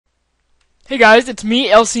Hey guys, it's me,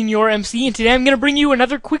 El Senor MC, and today I'm going to bring you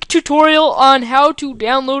another quick tutorial on how to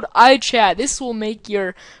download iChat. This will make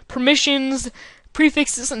your permissions,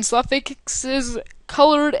 prefixes, and suffixes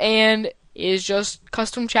colored and is just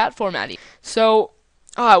custom chat formatting. So,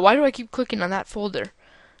 why do I keep clicking on that folder?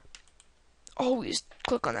 Always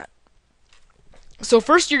click on that. So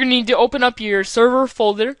first you're going to need to open up your server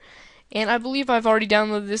folder, and I believe I've already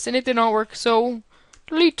downloaded this and it did not work, so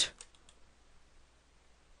delete.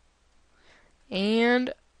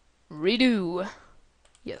 And redo.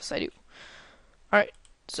 Yes, I do. Alright,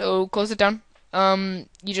 so close it down. You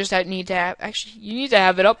just need to have, you need to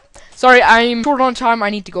have it up. Sorry, I'm short on time. I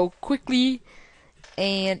need to go quickly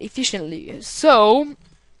and efficiently. So,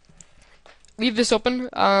 leave this open.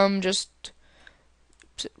 Wrong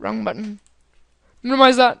button.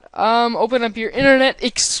 Minimize that. Open up your Internet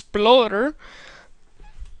Explorer.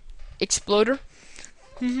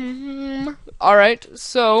 Alright,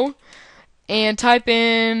 so, and type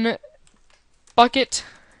in bukkit.org.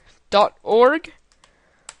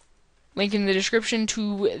 Link in the description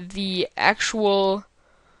to the actual.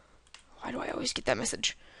 Why do I always get that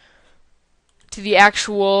message? To the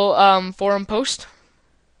actual forum post.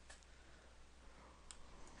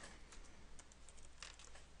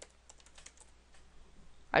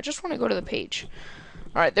 I just want to go to the page.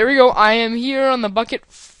 Alright, there we go. I am here on the Bukkit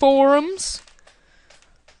forums.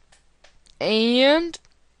 And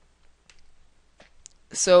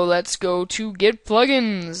so let's go to Get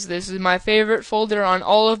Plugins. This is my favorite folder on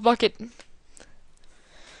all of Bukkit.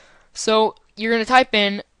 So you're going to type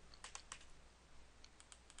in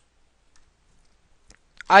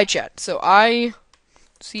iChat. So iChat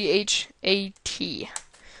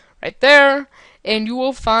right there, and you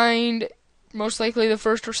will find most likely the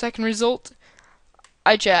first or second result.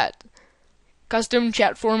 iChat, custom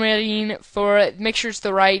chat formatting for it. Make sure it's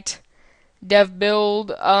the right dev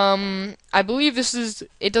build. I believe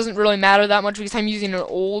it doesn't really matter that much because I'm using an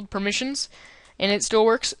old permissions and it still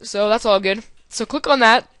works, so that's all good. So click on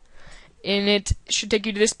that and it should take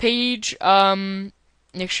you to this page.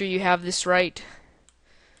 Make sure you have this right,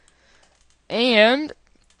 and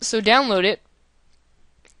so download it.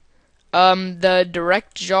 The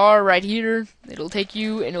direct jar right here, it'll take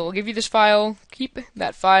you and it will give you this file. Keep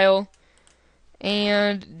that file,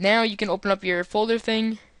 and now you can open up your folder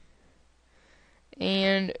thing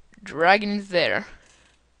and drag it into there.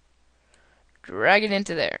 Drag it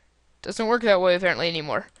into there. Doesn't work that way apparently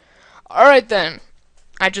anymore. Alright then.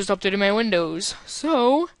 I just updated my Windows.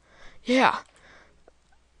 So, yeah.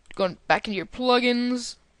 Going back into your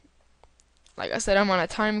plugins. Like I said, I'm on a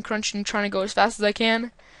time crunch and trying to go as fast as I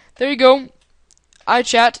can. There you go.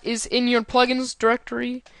 iChat is in your plugins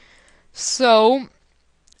directory. So,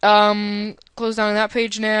 close down that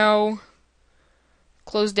page now.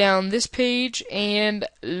 Close down this page and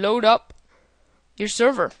load up your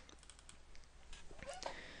server.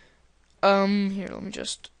 Here, let me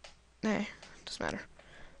just. Doesn't matter.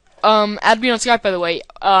 Add me on Skype, by the way.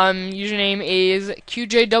 Username is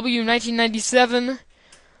QJW1997.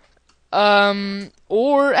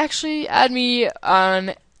 Or actually, add me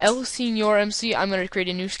on El Senor MC. I'm gonna create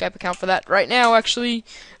a new Skype account for that right now. Actually,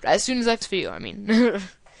 as soon as I feel. I mean.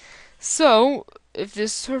 So, if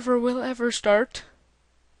this server will ever start.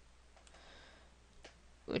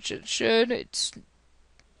 Which it should. It's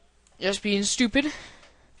just being stupid.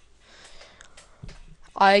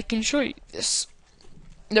 I can show you this.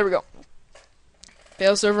 There we go.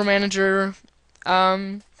 Fail server manager.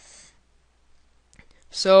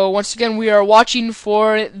 So once again, we are watching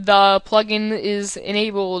for the plugin is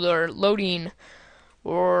enabled or loading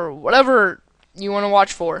or whatever you want to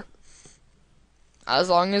watch for. As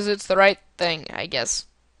long as it's the right thing, I guess.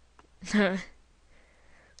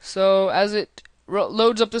 So as it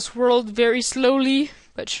loads up this world very slowly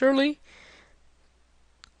but surely.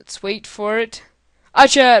 Let's wait for it.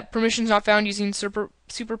 iChat permissions not found using super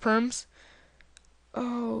perms.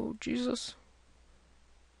 Oh Jesus!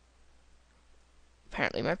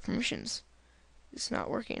 Apparently my permissions is not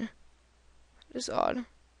working. It's odd.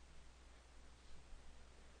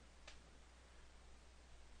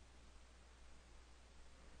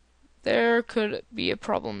 There could be a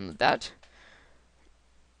problem with that.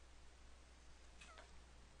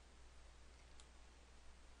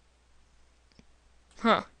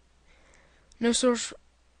 Huh. No source.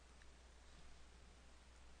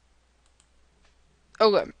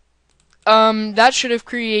 Okay. That should have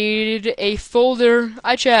created a folder.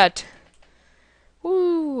 iChat.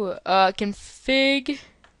 Woo. Config.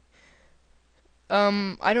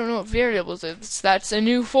 I don't know what variables it's. That's a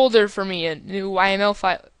new folder for me, a new YML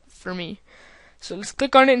file for me. So let's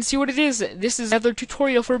click on it and see what it is. This is another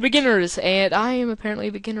tutorial for beginners, and I am apparently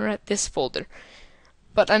a beginner at this folder.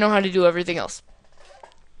 But I know how to do everything else.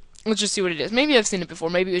 Let's just see what it is. Maybe I've seen it before.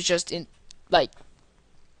 Maybe it was just in, like,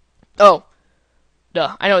 oh,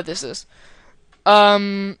 duh, I know what this is.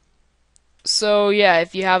 So yeah,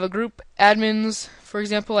 if you have a group, admins, for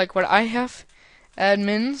example, like what I have,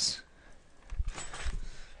 admins,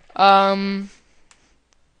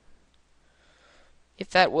 if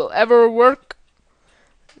that will ever work,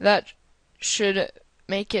 that should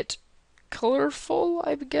make it colorful,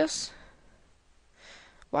 I guess.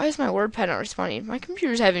 Why is my WordPad not responding? My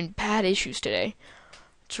computer's having bad issues today.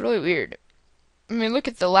 It's really weird. I mean, look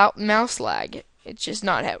at the mouse lag. It's just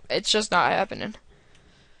not happening.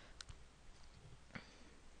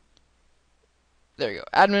 There you go,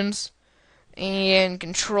 admins, and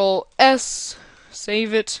Control S,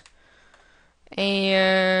 save it,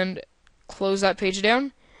 and close that page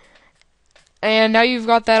down. And now you've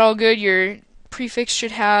got that all good. Your prefix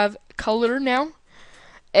should have color now.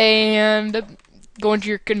 And go into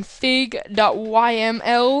your config.yml.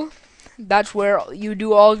 That's where you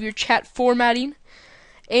do all of your chat formatting.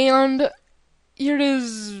 And here it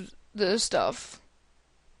is, the stuff.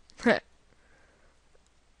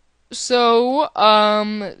 So,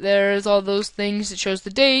 there's all those things. It shows the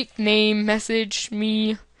date, name, message,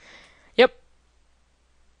 me. Yep.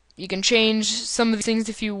 You can change some of these things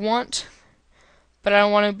if you want, but I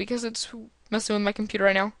don't want to because it's messing with my computer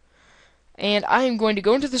right now. And I am going to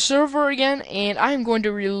go into the server again, and I am going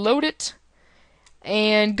to reload it,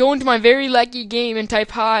 and go into my very laggy game and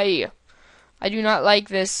type hi. I do not like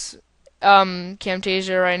this,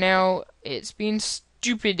 Camtasia right now. It's being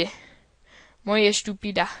stupid. Muy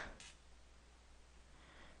estúpida.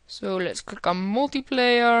 So let's click on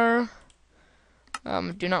multiplayer.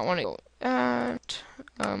 Do not want to go at.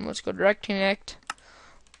 Let's go direct connect.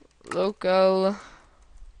 Local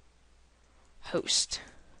host.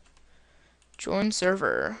 Join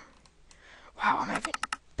server. Wow, I'm having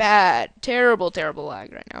bad, terrible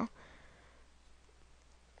lag right now.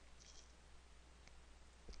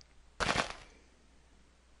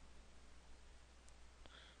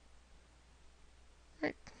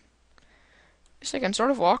 Right. Guess I can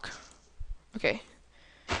sort of walk. Okay.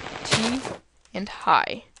 T and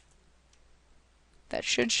hi. That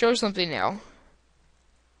should show something now.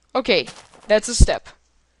 Okay, that's a step.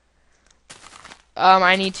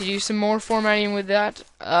 I need to do some more formatting with that.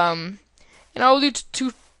 And I will do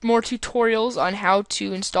two more tutorials on how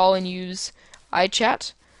to install and use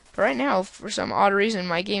iChat. But right now, for some odd reason,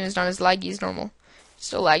 my game is not as laggy as normal. It's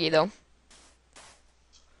still laggy though.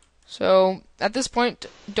 So at this point,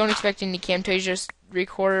 don't expect any Camtasia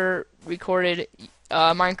recorded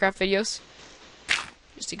Minecraft videos.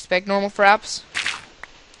 Just expect normal for apps.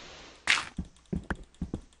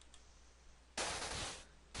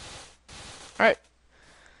 Alright.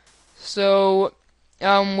 So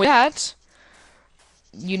with that,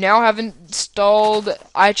 you now have installed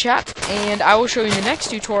iChat, and I will show you in the next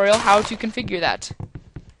tutorial how to configure that.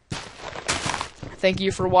 Thank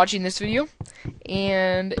you for watching this video,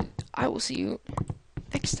 and I will see you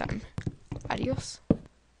next time. Adios.